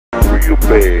real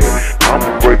bad.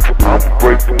 I'ma break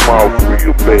them off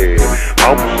real bad.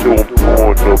 I'ma show them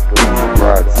pouring up these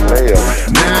riding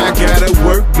snails. Now I gotta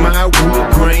work my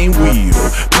wood grain wheel,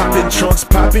 popping trunks,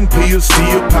 popping pills,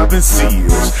 still popping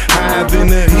seals. Higher than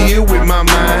the hill with my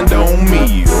mind on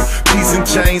meal. Piece and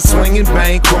chain swinging,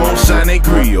 bang, chrome, shiny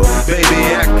grill. Baby,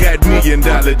 I got $1 million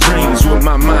dreams with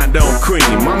my mind on cream.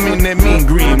 I'm in that mean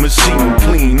green machine,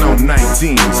 clean on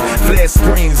 19s. Flat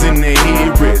screens in the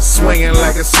headrest, swinging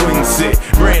like a swing set.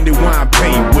 Brandy wine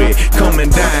paint wet, coming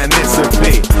down, it's a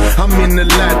bet. I'm in the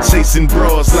lot chasing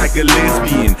bras like a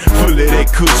lesbian, full of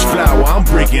that kush flower, I'm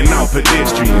breaking off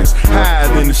pedestrians. Higher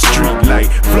than the street light,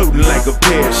 floating like a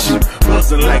parachute,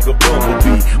 buzzing like a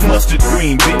bumblebee. Mustard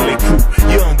green Bentley coupe,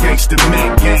 young gangster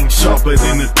Mac gang, sharper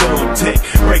than a thumbtack.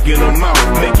 Breaking them off,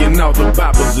 making all the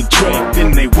boppers attract.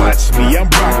 Then they watch me, I'm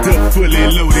rocked up, fully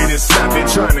loaded and sloppy,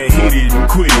 trying to hit it and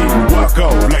quit it and walk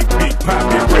off like Big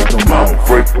Poppy. Break them off. I'ma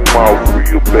break them off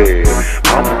real bad.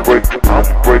 I'ma break them off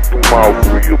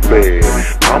real bad.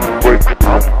 I'ma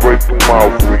break them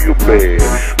off real bad.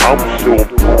 I'ma show them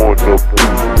pouring up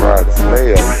these riding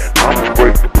snails. I'ma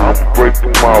break them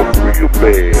off real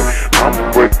bad.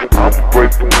 I'ma break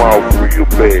them off real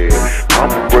bad.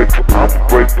 I'ma break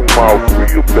them off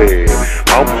real bad.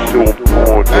 I'ma show them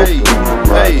pouring up these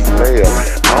riding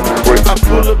snails. I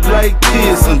pull up like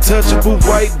this, untouchable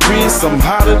white wrist. I'm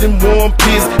hotter than warm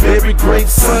piss, every great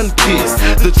sun kiss.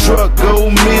 The truck go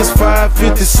miss,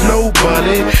 550 snow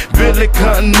bunny. Billy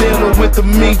Continental with the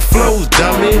mink flows,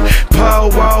 dummy. Power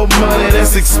wall money,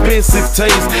 that's expensive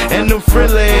taste. And them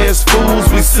friendly ass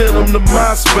fools, we send them to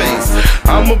my space.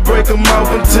 I'ma break them off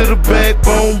until the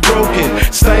backbone broken.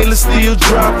 Stainless steel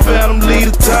drop, phantom,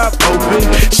 leave the top open.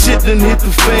 Shit done hit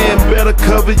the fan, better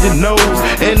cover your nose.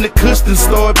 And the cushion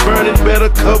start burning, better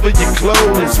cover your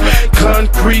clothes.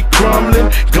 Concrete crumbling,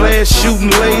 glass shooting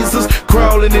lasers,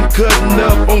 crawling and cutting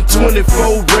up on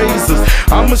 24 razors.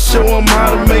 I'ma show them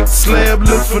how to make the slab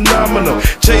look phenomenal.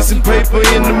 Chasing paper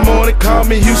in the morning, call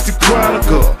me Houston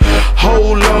Chronicle.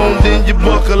 Hold on, then you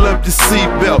buckle up your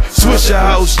seatbelt. Swisher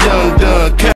House, Young Dun.